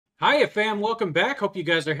Hiya, fam. Welcome back. Hope you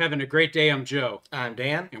guys are having a great day. I'm Joe. I'm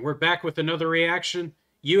Dan. And we're back with another reaction.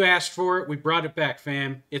 You asked for it. We brought it back,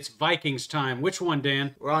 fam. It's Vikings time. Which one,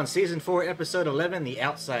 Dan? We're on Season 4, Episode 11, The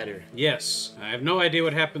Outsider. Yes. I have no idea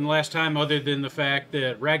what happened last time other than the fact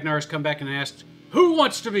that Ragnar's come back and asked, who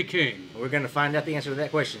wants to be king? We're going to find out the answer to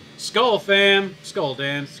that question. Skull, fam. Skull,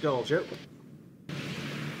 Dan. Skull, Joe.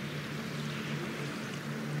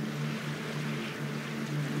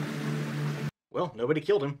 Well, nobody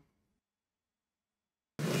killed him.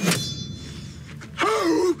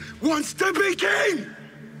 Who wants to be king?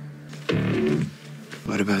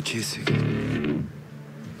 What about you, Sigurd?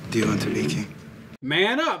 Do you want to be king?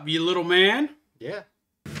 Man up, you little man. Yeah.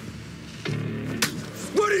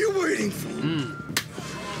 What are you waiting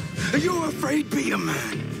for? Are you afraid? Be a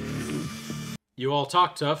man. You all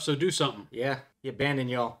talk tough, so do something. Yeah, he abandoned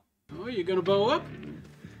y'all. Oh, you gonna bow up?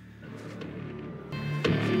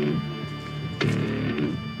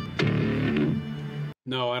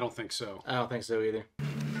 No, I don't think so. I don't think so either.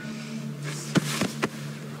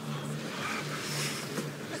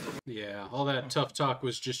 Yeah, all that tough talk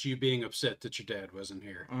was just you being upset that your dad wasn't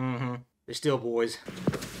here. Mm-hmm. They're still boys.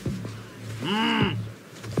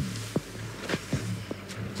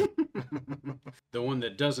 The one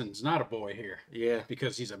that doesn't's not a boy here. Yeah.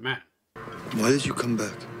 Because he's a man. Why did you come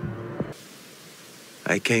back?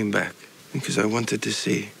 I came back because I wanted to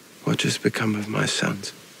see what has become of my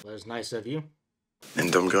sons. Well, that's nice of you.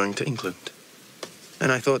 And I'm going to England.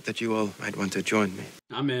 And I thought that you all might want to join me.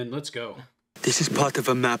 I'm in. Let's go. This is part of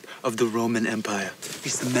a map of the Roman Empire.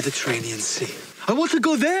 It's the Mediterranean Sea. I want to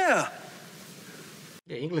go there!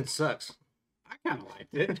 Yeah, England sucks. I kind of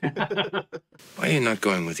liked it. Why are you not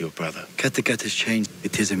going with your brother? Kategat has changed.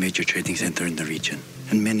 It is a major trading center in the region,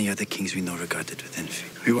 and many other kings we know regard it with envy.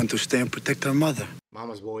 We want to stay and protect our mother.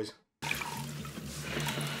 Mama's boys.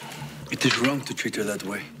 It is wrong to treat her that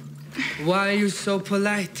way. Why are you so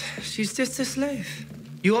polite? She's just a slave.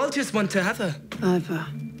 You all just want to have her. Ivar.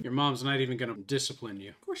 Your mom's not even gonna discipline you.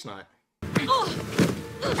 Of course not.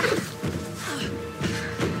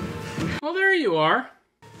 Well, there you are.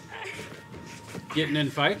 Getting in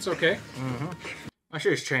fights, okay. Mm-hmm. I'm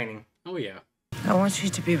sure it's training. Oh, yeah. I want you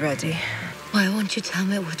to be ready. Why won't you tell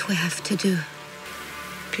me what we have to do?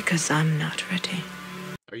 Because I'm not ready.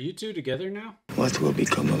 Are you two together now? What will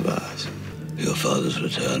become of us? Your father's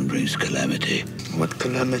return brings calamity. What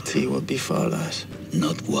calamity will befall us?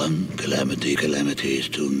 Not one calamity. Calamity is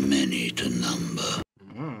too many to number.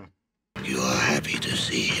 You are happy to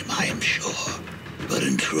see him, I am sure. But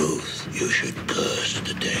in truth, you should curse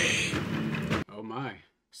the day. Oh, my.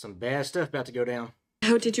 Some bad stuff about to go down.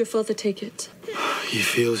 How did your father take it? He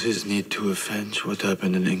feels his need to avenge what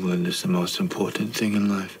happened in England is the most important thing in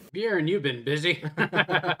life. Bjorn, you've been busy.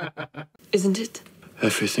 Isn't it?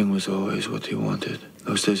 Everything was always what he wanted.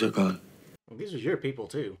 Those days are gone. Well, these are your people,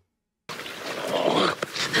 too.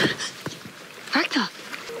 Ragnar!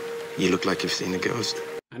 You look like you've seen a ghost.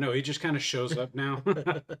 I know, he just kind of shows up now.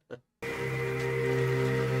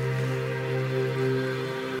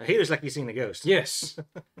 He looks like he's seen a ghost. Yes.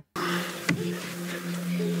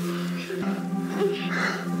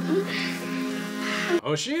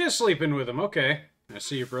 Oh, she is sleeping with him. Okay. I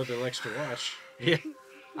see your brother likes to watch. Yeah.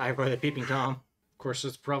 Ivar the Peeping Tom. Of course,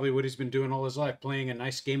 that's probably what he's been doing all his life, playing a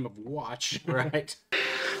nice game of watch. Right.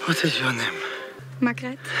 What is your name?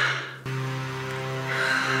 Margaret.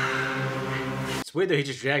 It's weird that he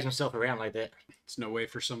just drags himself around like that. It's no way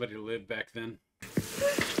for somebody to live back then.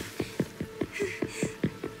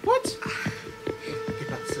 What?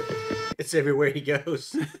 It's everywhere he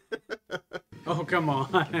goes. Oh, come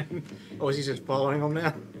on. Oh, is he just following him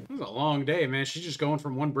now? It was a long day, man. She's just going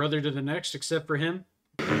from one brother to the next, except for him.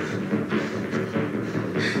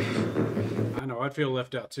 I know, I'd feel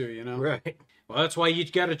left out too, you know? Right. Well, that's why you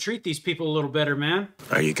gotta treat these people a little better, man.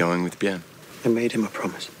 Are you going with Björn? I made him a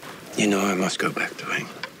promise. You know I must go back to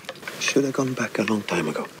England. Should have gone back a long time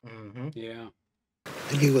ago. Mm-hmm. Yeah.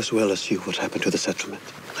 I knew as well as you what happened to the settlement.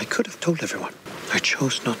 I could have told everyone. I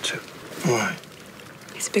chose not to. Why?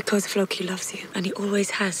 It's because Floki loves you, and he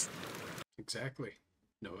always has. Exactly.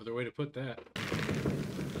 No other way to put that.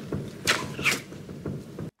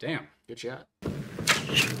 Damn. Good shot.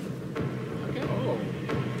 Okay. Oh.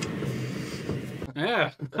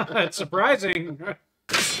 Yeah. That's surprising.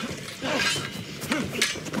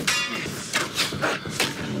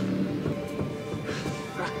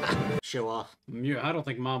 Show off. Yeah, I don't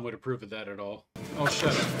think Mom would approve of that at all. Oh,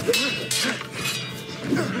 shut up.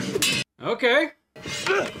 Okay.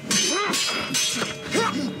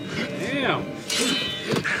 Damn.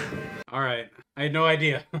 All right. I had no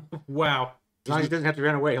idea. Wow. As long as he doesn't have to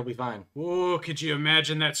run away, he'll be fine. Whoa, could you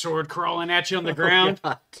imagine that sword crawling at you on the ground?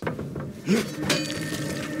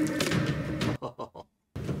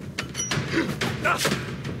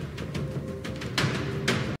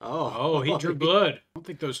 Oh, he drew blood. I don't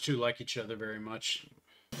think those two like each other very much.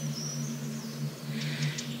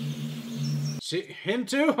 See, him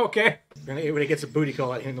too? Okay. Everybody gets a booty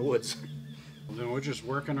call out here in the woods. Well, then we're just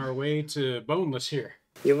working our way to boneless here.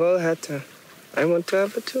 You've all had to. I want to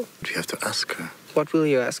have it too. You have to ask her. What will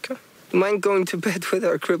you ask her? Mind going to bed with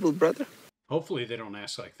our crippled brother? Hopefully they don't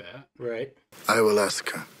ask like that. Right. I will ask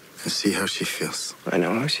her and see how she feels. I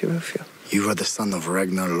know how she will feel. You are the son of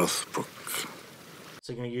Ragnar Lothbrok.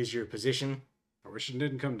 So you're going to use your position? I wish it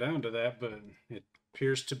didn't come down to that, but it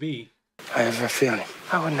appears to be. I have a feeling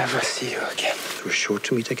I will never see you again. We're sure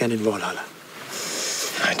to meet again in Valhalla.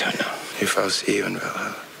 I don't know if I'll see you in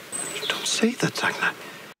Valhalla. Don't say that, Ragnar.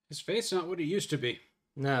 His faith's not what it used to be.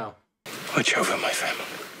 No. Watch over my family.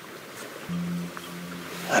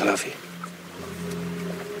 I love you.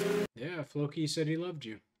 Yeah, Floki said he loved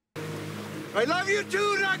you. I love you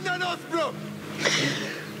too, Ragnar Lothbrok!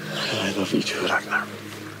 I love you too, Ragnar.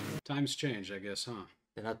 Times change, I guess, huh?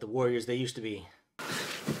 They're not the warriors they used to be.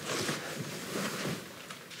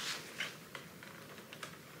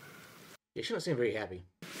 You shouldn't seem very happy.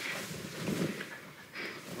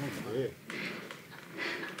 Oh, my.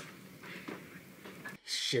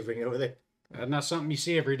 Shivering over there. That's not something you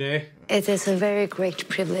see every day. It is a very great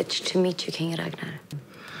privilege to meet you, King Ragnar.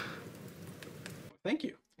 Thank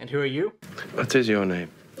you. And who are you? What is your name?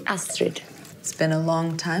 Astrid. It's been a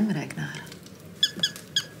long time, Ragnar.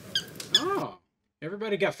 Oh,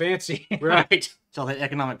 everybody got fancy. Right. It's all that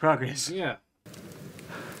economic progress. Yeah.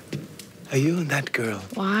 Are you and that girl?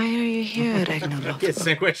 Why are you here, Ragnar? It's the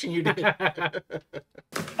same question you did.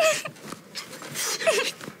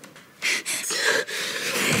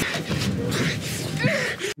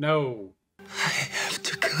 No. I have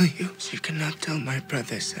to kill you. You cannot tell my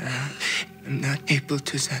brothers that I'm not able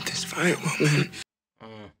to satisfy a woman.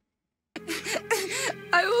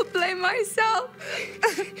 I will blame myself.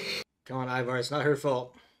 Come on, Ivar. It's not her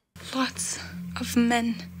fault. Lots of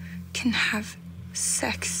men can have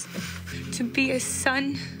sex. To be a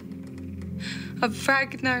son of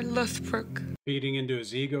Ragnar Lothbrok. Feeding into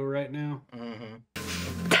his ego right now.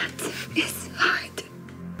 That is hard.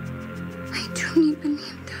 I don't even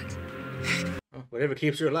believe that. Well, whatever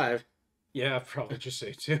keeps her alive. Yeah, I'd probably just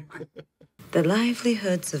say too. The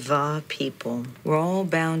livelihoods of our people were all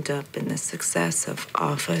bound up in the success of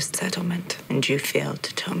our first settlement, and you failed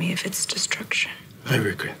to tell me of its destruction. I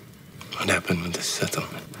regret what happened with the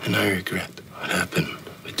settlement, and I regret what happened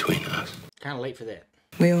between us. Kind of late for that.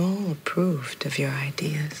 We all approved of your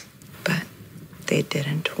ideas, but they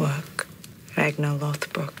didn't work. Ragnar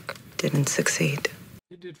Lothbrok didn't succeed.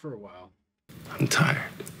 It did for a while. I'm tired.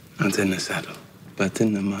 Not in the saddle, but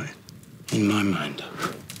in the mind. In my mind.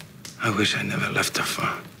 I wish I never left the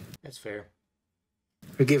farm. That's fair.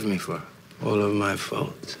 Forgive me for all of my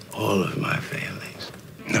faults, all of my failings.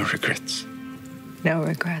 No regrets. No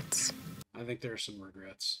regrets. I think there are some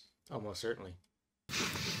regrets. Almost certainly.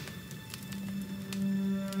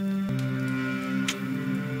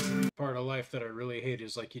 Part of life that I really hate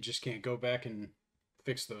is like you just can't go back and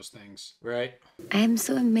fix those things. Right. I am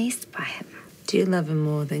so amazed by him. Do you love him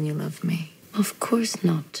more than you love me? Of course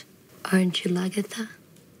not. Aren't you, Lagatha?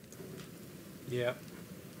 Yeah.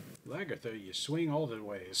 Lagartha, you swing all the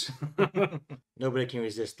ways. Nobody can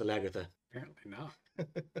resist the Lagatha. Apparently not.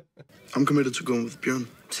 I'm committed to going with Björn.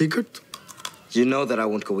 Sigurd? You know that I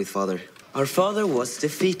won't go with father. Our father was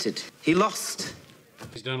defeated. He lost.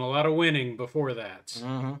 He's done a lot of winning before that.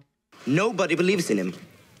 Nobody believes in him.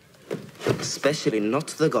 Especially not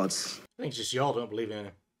the gods. I think just y'all don't believe in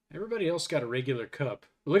him. Everybody else got a regular cup.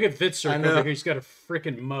 Look at Vitzer over here. He's got a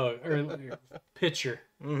freaking mug or pitcher.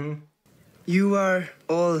 You are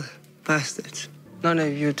all bastards. None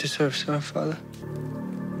of you deserves our father.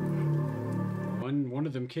 One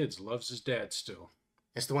of them kids loves his dad still.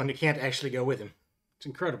 That's the one who can't actually go with him. It's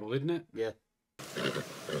incredible, isn't it? Yeah.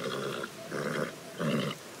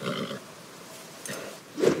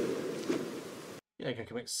 You're not gonna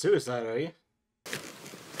commit suicide, are you?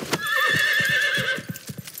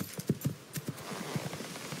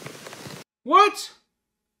 What?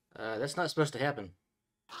 That's not supposed to happen.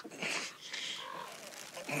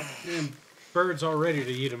 Man, birds all ready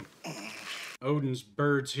to eat him. Odin's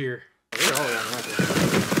birds here. They're all around, aren't they?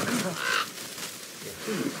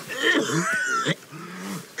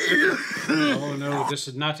 Oh no, this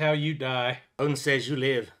is not how you die. Odin says you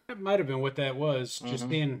live. That might have been what that was. Just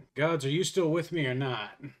being, gods, are you still with me or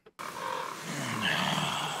not?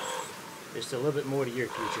 There's still a little bit more to your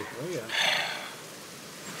future. Oh yeah.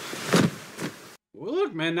 Well,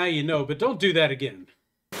 look, man, now you know, but don't do that again.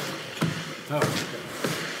 Oh, okay.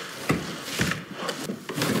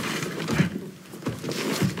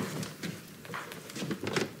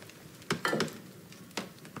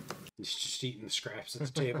 He's just eating the scraps at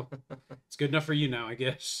the table. It's good enough for you now, I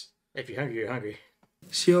guess. If you're hungry, you're hungry.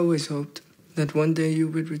 She always hoped that one day you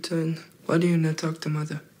would return. Why do you not talk to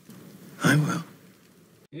Mother? I will.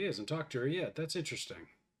 He hasn't talked to her yet. That's interesting.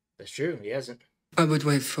 That's true, he hasn't. I would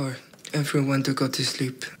wait for everyone to go to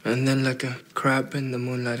sleep, and then like a crab in the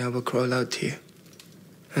moonlight, I will crawl out here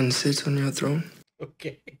and sit on your throne.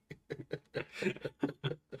 Okay.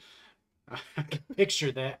 I can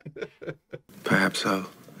picture that. Perhaps I'll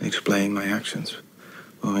explain my actions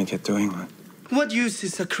when we get to England. What use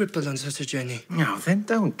is a cripple on such a journey? No, then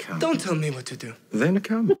don't come. Don't tell me what to do. Then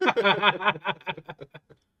come.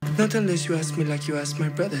 Not unless you ask me like you asked my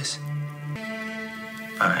brothers.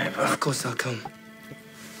 Ivar. Of course I'll come.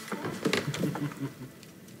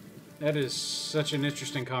 That is such an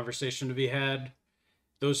interesting conversation to be had.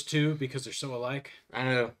 Those two, because they're so alike. I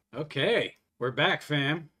know. Okay, we're back,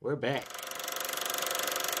 fam. We're back.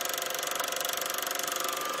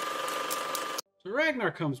 So Ragnar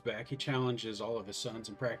comes back. He challenges all of his sons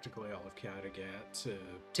and practically all of Kategat to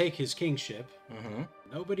take his kingship. Mm-hmm.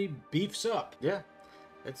 Nobody beefs up. Yeah.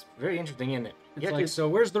 It's very interesting, isn't it? It's like, so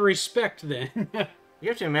where's the respect then? You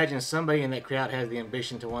have to imagine somebody in that crowd has the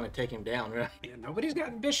ambition to want to take him down, right? Yeah, nobody's got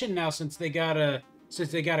ambition now since they got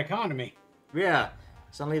economy. Yeah.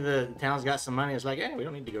 Suddenly the town's got some money. It's like, hey, we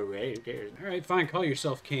don't need to go raid. Who cares? All right, fine. Call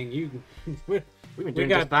yourself king. We've been doing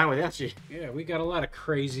just fine without you. Yeah, we got a lot of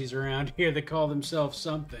crazies around here that call themselves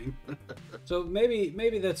something. So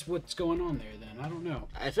maybe that's what's going on there then. I don't know.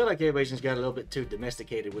 I feel like everybody's just got a little bit too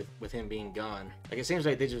domesticated with him being gone. Like, it seems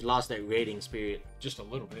like they just lost that raiding spirit. Just a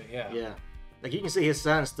little bit, yeah. Yeah. Like, you can see his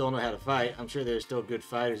sons still know how to fight. I'm sure there's still good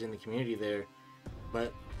fighters in the community there.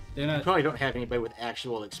 But you probably don't have anybody with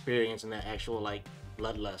actual experience and that actual, like,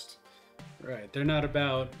 bloodlust. Right. They're not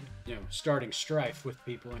about, starting strife with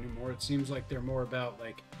people anymore. It seems like they're more about,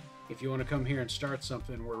 like, if you want to come here and start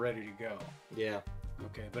something, we're ready to go. Yeah.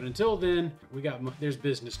 Okay, but until then, there's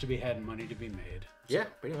business to be had and money to be made. So. Yeah,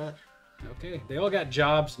 pretty much. Okay, they all got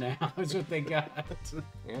jobs now. That's what they got.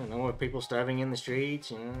 Yeah, no more people starving in the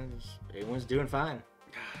streets. Everyone's doing fine.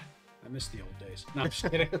 God, I miss the old days. No, I'm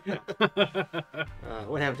just kidding.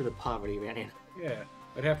 What happened to the poverty around here? Yeah,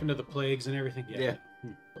 what happened to the plagues and everything? Yeah.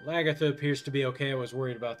 Lagatha appears to be okay. I was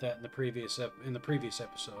worried about that in the previous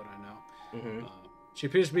episode. I know. Mm-hmm. She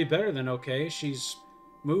appears to be better than okay. She's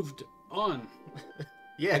moved on.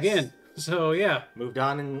 Yes. Again. So yeah. Moved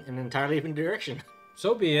on in an entirely different direction.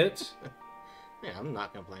 So be it. Yeah, I'm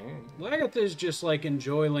not complaining. Lagatha's just like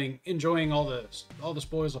enjoying all the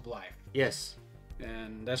spoils of life. Yes.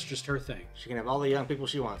 And that's just her thing. She can have all the young people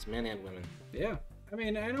she wants, men and women. Yeah. I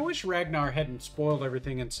mean, and I wish Ragnar hadn't spoiled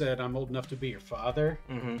everything and said, I'm old enough to be your father.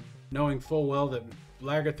 Mm-hmm. Knowing full well that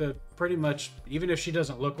Lagatha pretty much, even if she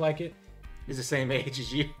doesn't look like it, is the same age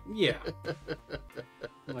as you. Yeah.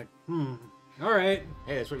 Like, all right.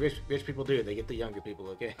 Hey, that's what rich people do. They get the younger people,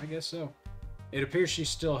 okay? I guess so. It appears she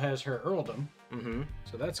still has her earldom. Mm-hmm.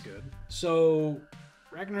 So that's good. So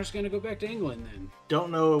Ragnar's going to go back to England then. Don't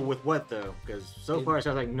know with what, though, because so far it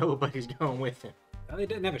sounds like nobody's going with him. Well, he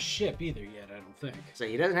doesn't have a ship either yet, I don't think. So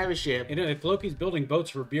he doesn't have a ship. If Loki's building boats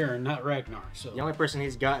for Bjorn, not Ragnar. So the only person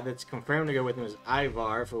he's got that's confirmed to go with him is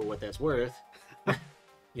Ivar, for what that's worth.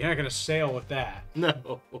 You're not going to sail with that.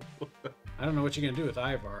 No. I don't know what you're going to do with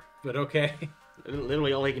Ivar, but okay.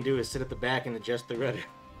 Literally all he can do is sit at the back and adjust the rudder.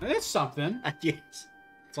 That's something. I guess.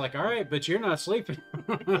 It's like, all right, but you're not sleeping.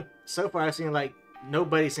 So far, I've seen, like,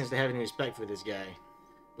 nobody seems to have any respect for this guy.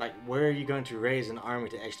 Like, where are you going to raise an army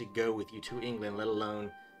to actually go with you to England, let alone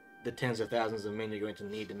the tens of thousands of men you're going to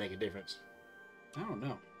need to make a difference? I don't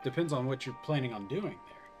know. Depends on what you're planning on doing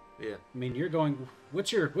there. Yeah. I mean, you're going...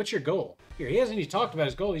 What's your goal? Here, he hasn't even talked about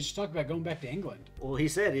his goal. He's just talked about going back to England. Well, he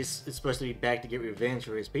said it's supposed to be back to get revenge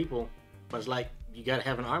for his people. But it's like, you got to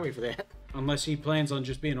have an army for that. Unless he plans on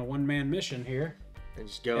just being a one-man mission here. And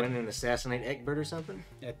just go in and assassinate Egbert or something?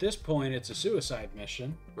 At this point, it's a suicide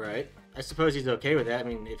mission. Right. I suppose he's okay with that. I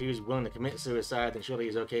mean, if he was willing to commit suicide, then surely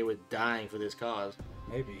he's okay with dying for this cause.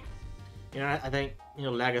 Maybe. I think,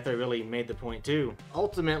 Lagatha really made the point, too.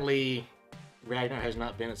 Ultimately, Ragnar has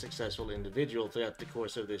not been a successful individual throughout the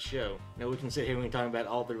course of this show. Now, we can sit here and we can talk about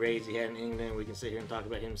all the raids he had in England. We can sit here and talk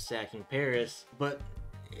about him sacking Paris. But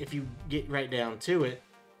if you get right down to it,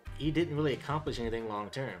 he didn't really accomplish anything long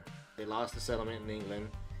term. They lost the settlement in England.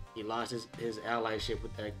 He lost his allyship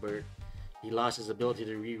with Egbert. He lost his ability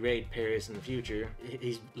to re-raid Paris in the future.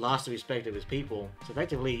 He's lost the respect of his people. So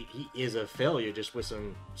effectively, he is a failure just with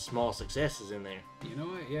some small successes in there. You know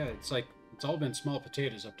what? Yeah, it's like, it's all been small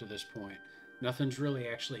potatoes up to this point. Nothing's really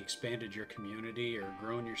actually expanded your community or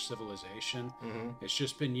grown your civilization. It's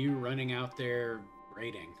just been you running out there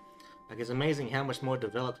raiding. Like, it's amazing how much more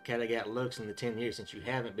developed Kategat looks in the 10 years since you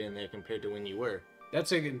haven't been there compared to when you were.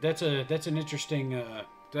 That's an interesting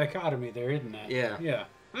dichotomy there, isn't it? Yeah. Yeah.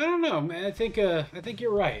 I don't know, man. I think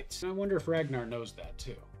you're right. I wonder if Ragnar knows that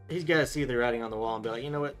too. He's got to see the writing on the wall and be like,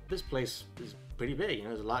 you know what, this place is pretty big. You know,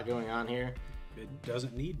 there's a lot going on here. It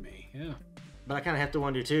doesn't need me. Yeah. But I kind of have to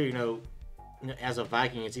wonder too. You know, as a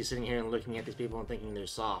Viking, is he sitting here and looking at these people and thinking they're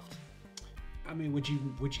soft? I mean, would you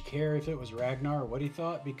care if it was Ragnar or what he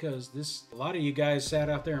thought? Because a lot of you guys sat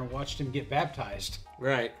out there and watched him get baptized.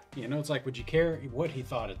 Right. You know, it's like, would you care what he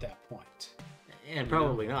thought at that point? And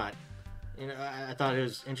probably not. You know, I thought it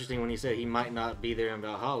was interesting when he said he might not be there in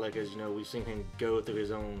Valhalla because, you know, we've seen him go through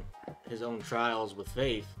his own trials with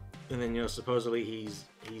faith, and then, you know, supposedly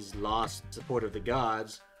he's lost support of the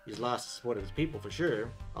gods. He's lost the support of his people for sure.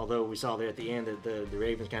 Although we saw there at the end that the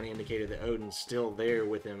ravens kind of indicated that Odin's still there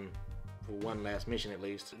with him for one last mission at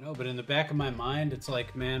least. I know, but in the back of my mind, it's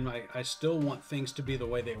like, man, I still want things to be the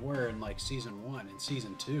way they were in like season 1 and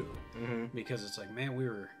season 2, because it's like, man, we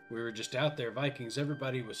were just out there, Vikings.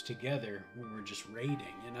 Everybody was together. We were just raiding,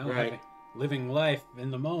 you know, right. living life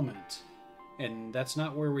in the moment, and that's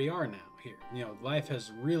not where we are now. Here, you know, life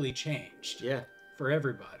has really changed. Yeah. For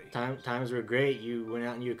everybody. Times were great. You went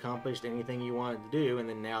out and you accomplished anything you wanted to do, and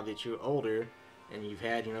then now that you're older and you've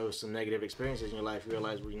had, you know, some negative experiences in your life, you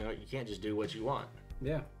realize, well, you know, you can't just do what you want.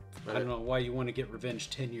 Yeah. But I don't know why you want to get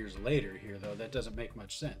revenge 10 years later here, though. That doesn't make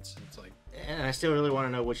much sense. It's like... And I still really want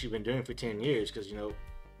to know what you've been doing for 10 years, because, you know,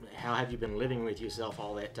 how have you been living with yourself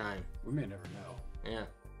all that time? We may never know. Yeah.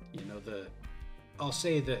 You know, I'll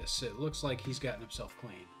say this. It looks like he's gotten himself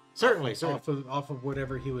clean. Certainly. Off of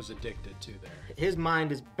whatever he was addicted to there. His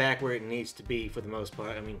mind is back where it needs to be for the most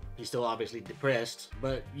part. I mean, he's still obviously depressed,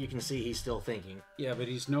 but you can see he's still thinking. Yeah, but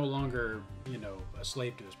he's no longer, you know, a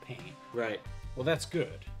slave to his pain. Right. Well, that's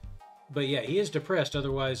good. But yeah, he is depressed.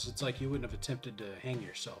 Otherwise, it's like you wouldn't have attempted to hang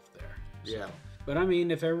yourself there. So. Yeah. But I mean,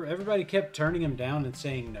 if everybody kept turning him down and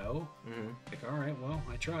saying no, like, all right, well,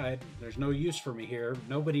 I tried. There's no use for me here.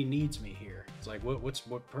 Nobody needs me here. It's like,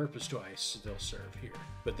 what purpose do I still serve here?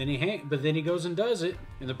 But then he goes and does it,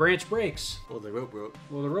 and the branch breaks. Well, the rope broke.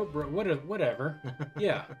 Well, the rope broke. Whatever.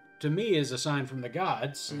 Yeah. To me, is a sign from the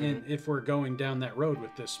gods, and if we're going down that road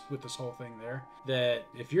with this whole thing there, that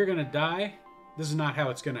if you're gonna die, this is not how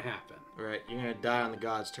it's gonna happen. Right, you're gonna die on the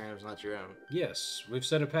gods' terms, not your own. Yes, we've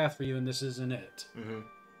set a path for you, and this isn't it.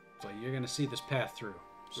 So you're gonna see this path through.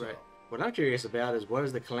 So. Right. What I'm curious about is what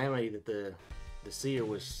is the calamity that the seer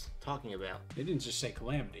was talking about? They didn't just say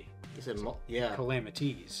calamity. He said, yeah,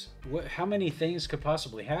 calamities. How many things could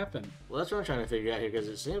possibly happen? Well, that's what I'm trying to figure out here, because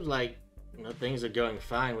it seems like, you know, things are going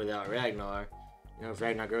fine without Ragnar. You know, if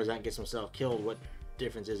Ragnar goes out and gets himself killed, what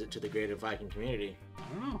difference is it to the greater Viking community?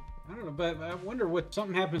 I don't know, but I wonder what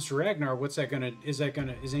something happens to Ragnar. Is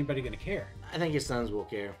anybody gonna care? I think his sons will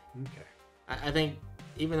care. Okay. I think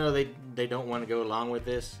even though they don't want to go along with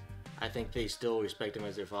this, I think they still respect him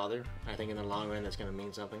as their father. I think in the long run that's gonna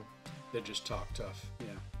mean something. They just talk tough. Yeah.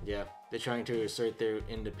 Yeah, they're trying to assert their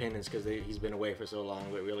independence because he's been away for so long,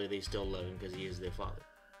 but really they still love him because he is their father.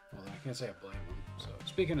 Well, I can't say I blame them. So,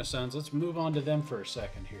 speaking of sons, let's move on to them for a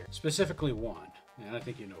second here. Specifically one, and I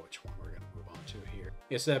think you know which one we're going to move on to here.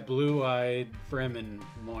 It's that blue-eyed Fremen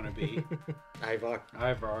wannabe.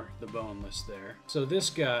 Ivar, the boneless there. So this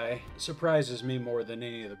guy surprises me more than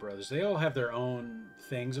any of the brothers. They all have their own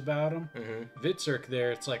things about them. Vitzerk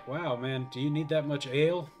there, it's like, wow, man, do you need that much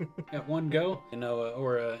ale at one go? You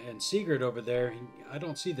know, and Sigurd over there, I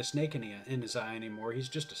don't see the snake in his eye anymore. He's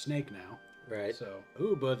just a snake now. Right. So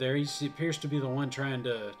Uba there, he appears to be the one trying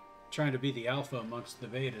to be the alpha amongst the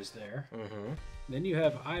Vedas there. Then you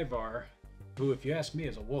have Ivar, who, if you ask me,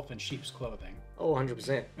 is a wolf in sheep's clothing. Oh,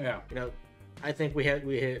 100%. Yeah. You know, I think we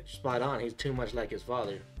hit spot on. He's too much like his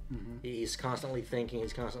father. He's constantly thinking.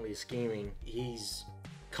 He's constantly scheming. He's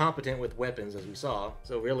competent with weapons, as we saw.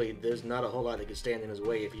 So really, there's not a whole lot that could stand in his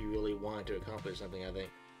way if he really wanted to accomplish something, I think.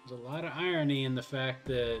 There's a lot of irony in the fact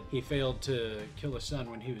that he failed to kill his son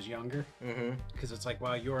when he was younger. Because it's like,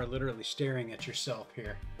 wow, you are literally staring at yourself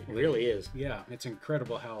here. It really is. Yeah, it's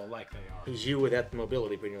incredible how alike they are. He's you without the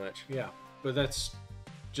mobility, pretty much. Yeah, but that's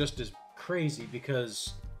just as crazy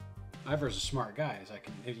because Ivar's a smart guy.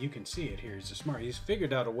 You can see it here. He's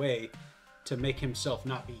figured out a way to make himself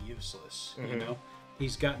not be useless. You know,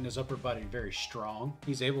 he's gotten his upper body very strong.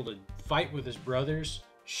 He's able to fight with his brothers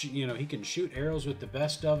you know, he can shoot arrows with the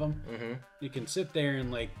best of them. Mm-hmm. He can sit there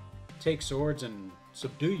and like take swords and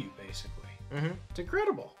subdue you, basically. Mm-hmm. It's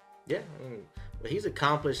incredible. Yeah, I mean, what he's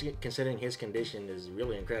accomplished considering his condition is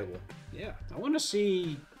really incredible. Yeah, I want to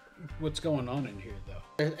see what's going on in here, though.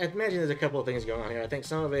 I imagine there's a couple of things going on here. I think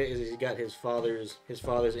some of it is he's got his father's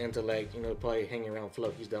intellect. You know, probably hanging around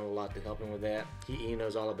Floki's done a lot to help him with that. He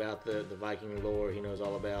knows all about the Viking lore. He knows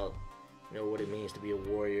all about, you know, what it means to be a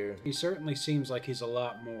warrior. He certainly seems like he's a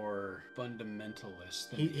lot more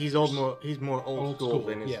fundamentalist. Than He's more old school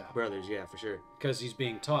than his brothers, yeah, for sure. Because he's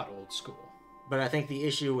being taught old school. But I think the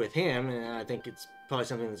issue with him, and I think it's probably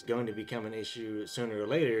something that's going to become an issue sooner or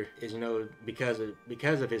later, is, you know, because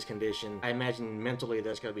of his condition, I imagine mentally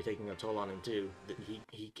that's going to be taking a toll on him too. That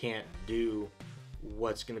he can't do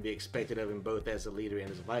what's going to be expected of him both as a leader and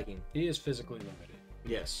as a Viking. He is physically limited.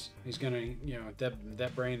 Yes. He's gonna, you know,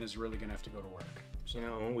 that brain is really gonna have to go to work. So, you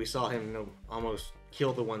know, when we saw him, you know, almost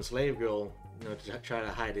kill the one slave girl, you know, to try to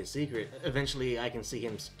hide his secret, eventually I can see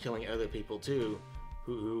him killing other people too,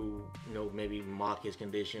 who you know, maybe mock his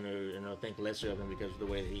condition or, you know, think lesser of him because of the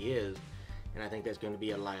way that he is. And I think that's going to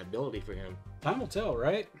be a liability for him. Time will tell,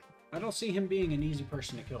 right? I don't see him being an easy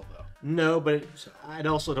person to kill, though. No, but I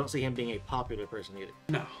also don't see him being a popular person either.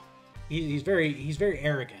 No. He's very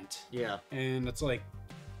arrogant. Yeah. And it's like,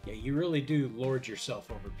 yeah, you really do lord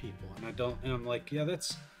yourself over people. And I'm like, yeah,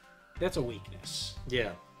 that's a weakness.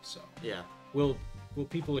 Yeah. So. Yeah. Will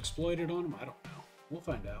people exploit it on him? I don't know. We'll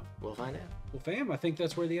find out. We'll find out. Well, fam, I think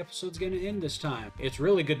that's where the episode's going to end this time. It's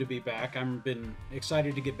really good to be back. I've been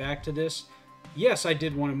excited to get back to this. Yes, I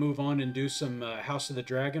did want to move on and do some House of the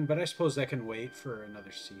Dragon, but I suppose that can wait for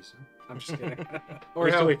another season. I'm just kidding. Or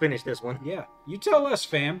until we finish this one. Yeah. You tell us,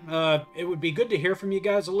 fam. It would be good to hear from you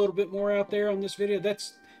guys a little bit more out there on this video.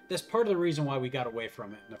 That's part of the reason why we got away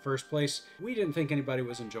from it in the first place. We didn't think anybody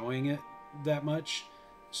was enjoying it that much.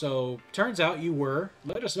 So, turns out you were.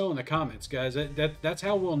 Let us know in the comments, guys. That's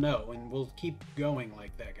how we'll know, and we'll keep going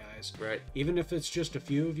like that, guys. Right. Even if it's just a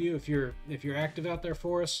few of you, if you're active out there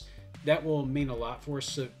for us, that will mean a lot for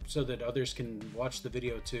us so that others can watch the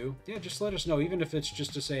video too. Yeah, just let us know, even if it's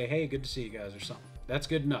just to say, hey, good to see you guys or something. That's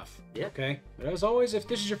good enough. Yeah. Okay? But as always, if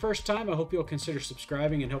this is your first time, I hope you'll consider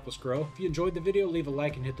subscribing and help us grow. If you enjoyed the video, leave a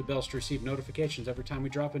like and hit the bells to receive notifications every time we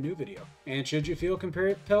drop a new video. And should you feel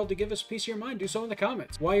compelled to give us a piece of your mind, do so in the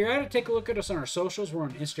comments. While you're at it, take a look at us on our socials. We're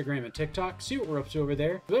on Instagram and TikTok. See what we're up to over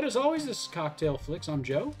there. But as always, this is Cocktail Flicks. I'm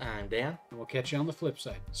Joe. I'm Dan. And we'll catch you on the flip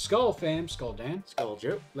side. Skull, fam. Skull, Dan. Skull,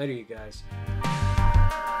 Joe. Later, you guys.